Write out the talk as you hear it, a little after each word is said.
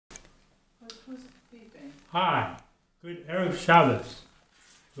Hi, good Erev Shabbos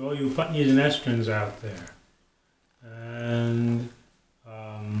to all you Putneys and Estrons out there. And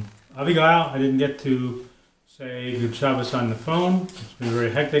Abigail, I didn't get to say good Shabbos on the phone. It's been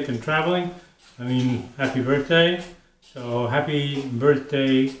very hectic and traveling. I mean, happy birthday. So happy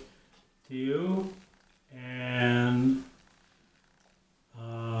birthday to you. And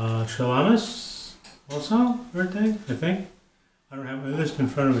Shalamis also birthday, I think. I don't have my list in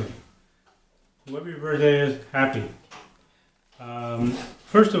front of me. Whoever your birthday is, happy.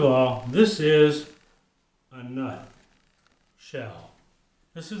 First of all, this is a nut shell.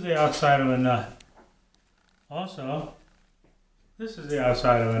 This is the outside of a nut. Also, this is the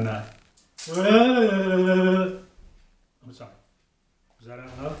outside of a nut. I'm sorry. Was that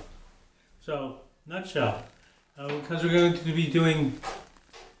out loud? So, nutshell. Because we're going to be doing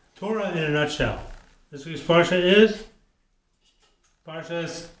Torah in a nutshell. This week's parshas is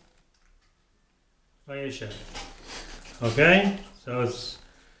parshas Vayeishev. Okay? So it's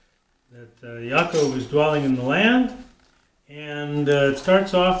that Yaakov is dwelling in the land, and it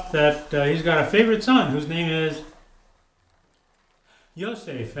starts off that he's got a favorite son whose name is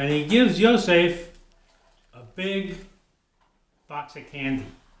Yosef, and he gives Yosef a big box of candy.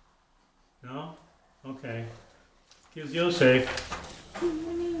 No? Okay. Gives Yosef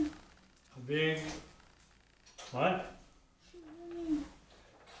a big what?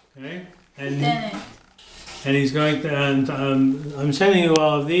 Okay. And he's going to, and I'm sending you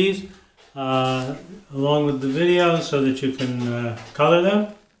all of these along with the video so that you can color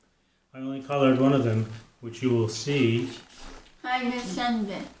them. I only colored one of them, which you will see. I just send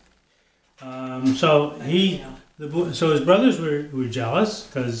it. So his brothers were jealous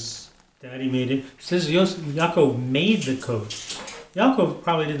because Daddy made it. It says Yaakov made the coat. Yaakov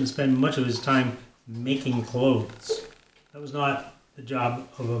probably didn't spend much of his time making clothes. That was not the job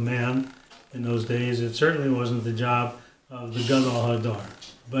of a man in those days. It certainly wasn't the job of the Gadol Hadar.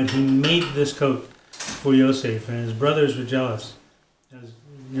 But he made this coat for Yosef, and his brothers were jealous. As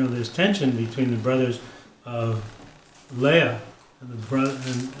you know, there's tension between the brothers of Leah and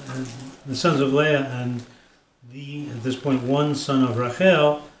the sons of Leah and at this point one son of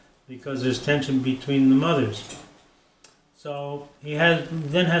Rachel, because there's tension between the mothers. So he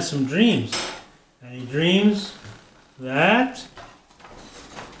then has some dreams, and he dreams that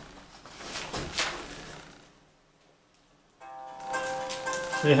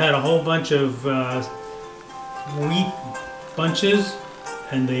they had a whole bunch of wheat bunches,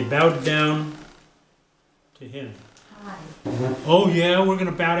 and they bowed down to him. Hi. Oh yeah, we're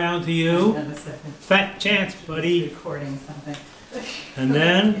gonna bow down to you. Fat chance, buddy. Recording something. And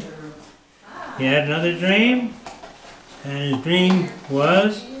then he had another dream, and his dream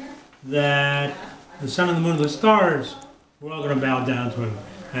was that the sun and the moon and the stars were all gonna bow down to him.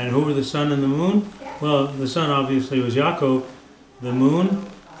 And who were the sun and the moon? Well, the sun obviously was Yaakov. The moon,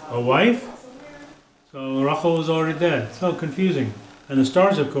 a wife. So Rachel was already dead. So confusing. And the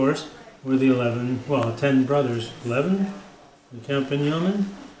stars, of course, were the 10 brothers. 11? You count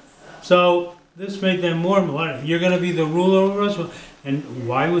Benjamin? So this made them more, you're going to be the ruler over us? And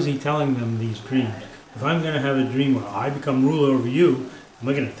why was he telling them these dreams? If I'm going to have a dream where I become ruler over you, am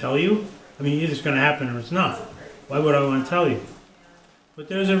I going to tell you? I mean, either it's going to happen or it's not. Why would I want to tell you? But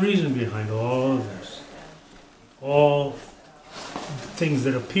there's a reason behind all of this. All things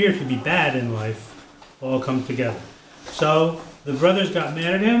that appear to be bad in life all come together. So the brothers got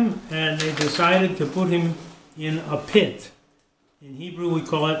mad at him, and they decided to put him in a pit. In Hebrew we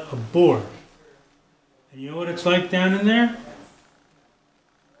call it a bore. And you know what it's like down in there?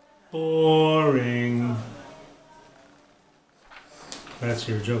 Boring. That's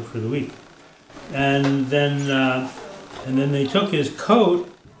your joke for the week. And then they took his coat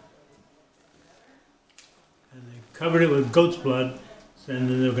and they covered it with goat's blood, and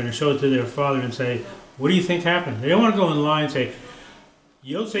then they were going to show it to their father and say, what do you think happened? They don't want to go in line and say,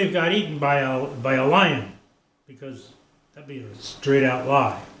 Yosef got eaten by a lion, because that'd be a straight out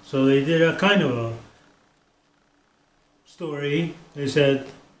lie. So they did a kind of a story. They said,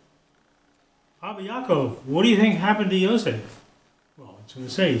 Abba Yaakov, what do you think happened to Yosef? Well, it's going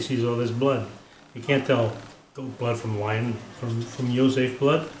to say he sees all this blood. You can't tell goat blood from lion, from Yosef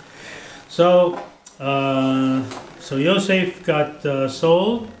blood. So Yosef got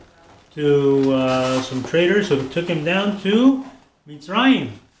sold to some traders who took him down to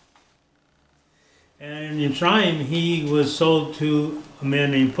Mitzrayim. And in Mitzrayim, he was sold to a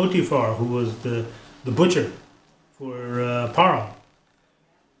man named Potiphar, who was the butcher for Paro.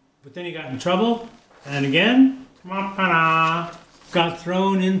 But then he got in trouble, and again, got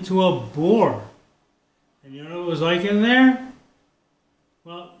thrown into a bore. And you know what it was like in there?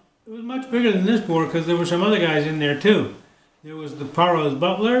 Well, It was much bigger than this board because there were some other guys in there too. There was the Paro's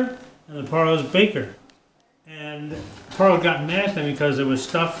butler and the Paro's baker. And Paro got mad at him because there was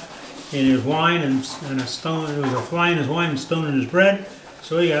stuff in his wine and a stone. There was a fly in his wine and stone in his bread.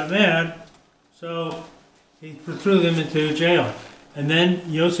 So he got mad. So he threw them into jail. And then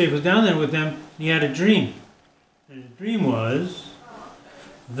Yosef was down there with them. And he had a dream. And his dream was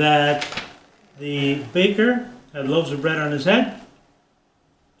that the baker had loaves of bread on his head,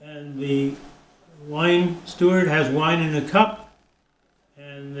 and the wine steward has wine in a cup,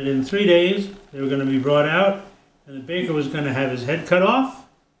 and that in 3 days they were going to be brought out, and the baker was going to have his head cut off,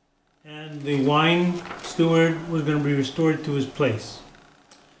 and the wine steward was going to be restored to his place.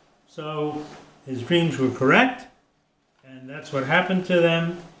 So his dreams were correct, and that's what happened to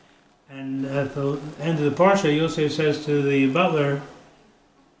them. And at the end of the Parsha, Yosef says to the butler,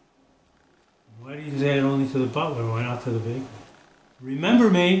 "Why do you say it only to the butler? Why not to the baker? Remember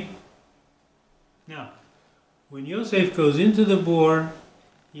me." Now, when Yosef goes into the board,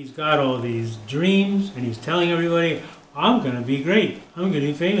 he's got all these dreams, and he's telling everybody, "I'm going to be great. I'm going to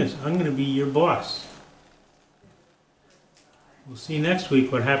be famous. I'm going to be your boss." We'll see next week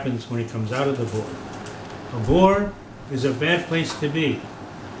what happens when he comes out of the board. A board is a bad place to be.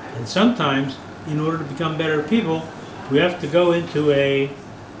 And sometimes, in order to become better people, we have to go into a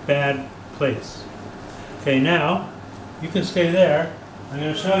bad place. Okay, now, you can stay there. I'm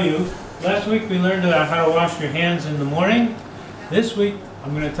going to show you. Last week we learned about how to wash your hands in the morning. This week,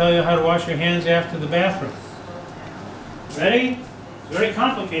 I'm going to tell you how to wash your hands after the bathroom. Ready? It's very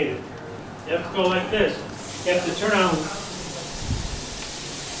complicated. You have to go like this. You have to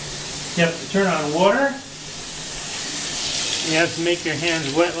turn on water. You have to make your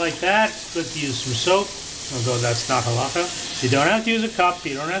hands wet like that. It's good to use some soap, although that's not halakha. You don't have to use a cup.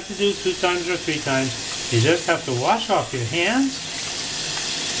 You don't have to do it 2 times or 3 times. You just have to wash off your hands.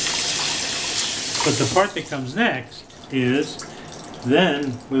 But the part that comes next is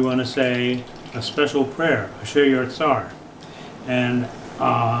then we want to say a special prayer, Asher Yatzar. And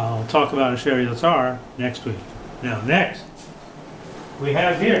I'll talk about Asher Yatzar next week. Now, next, we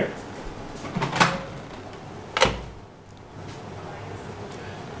have here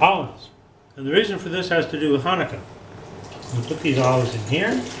olives. And the reason for this has to do with Hanukkah. We'll put these olives in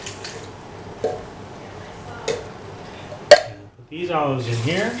here. And put these olives in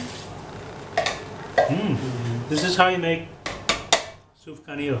here. This is how you make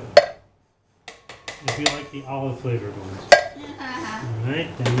sufganiyot, if you like the olive flavored ones. Alright,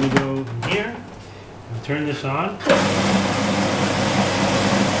 then we go in here and turn this on.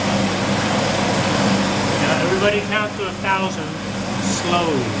 Now everybody count to 1,000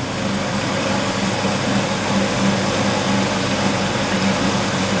 slowly.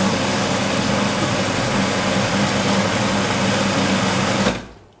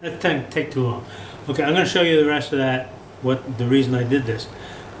 That didn't take too long. Okay, I'm going to show you the rest of that, the reason I did this,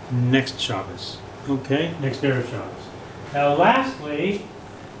 next Shabbos. Okay, next Erev Shabbos. Now lastly,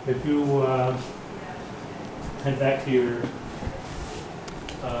 if you head back to your,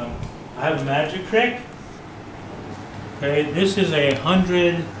 I have a magic trick. Okay, this is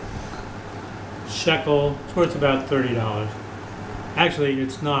 100 shekel, it's worth about $30. Actually,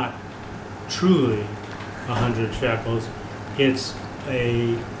 it's not truly 100 shekels, it's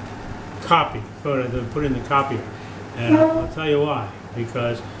a copy, photo to put in the copier. And I'll tell you why.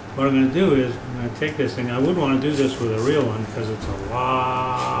 Because what I'm going to do is, I'm going to take this thing, I would want to do this with a real one because it's a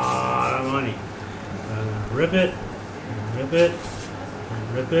lot of money. I'm going to rip it, and rip it,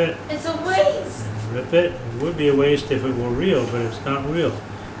 and rip it. It's a waste. And rip it. It would be a waste if it were real, but it's not real.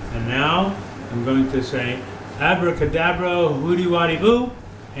 And now, I'm going to say, abracadabra, hoody waddy boo,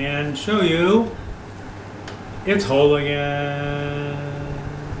 and show you it's whole again.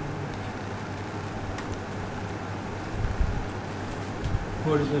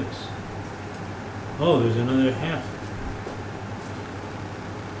 What is this? Oh, there's another half.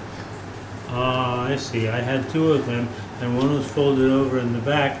 I see. I had 2 of them, and one was folded over in the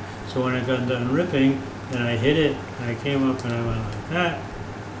back, so when I got done ripping, then I hit it, and I came up and I went like that.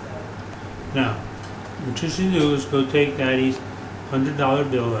 Now, what you should do is go take Daddy's $100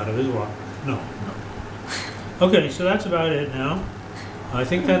 bill out of his wallet. No. Okay, so that's about it now. I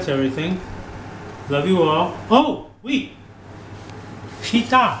think that's everything. Love you all. Oh, wheat.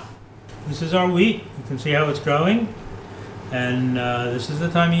 Shita. This is our wheat. You can see how it's growing. And this is the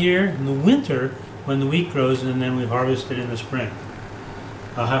time of year in the winter when the wheat grows, and then we harvest it in the spring.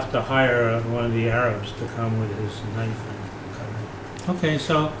 I'll have to hire one of the Arabs to come with his knife and cut it. Okay,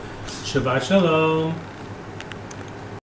 so Shabbat Shalom.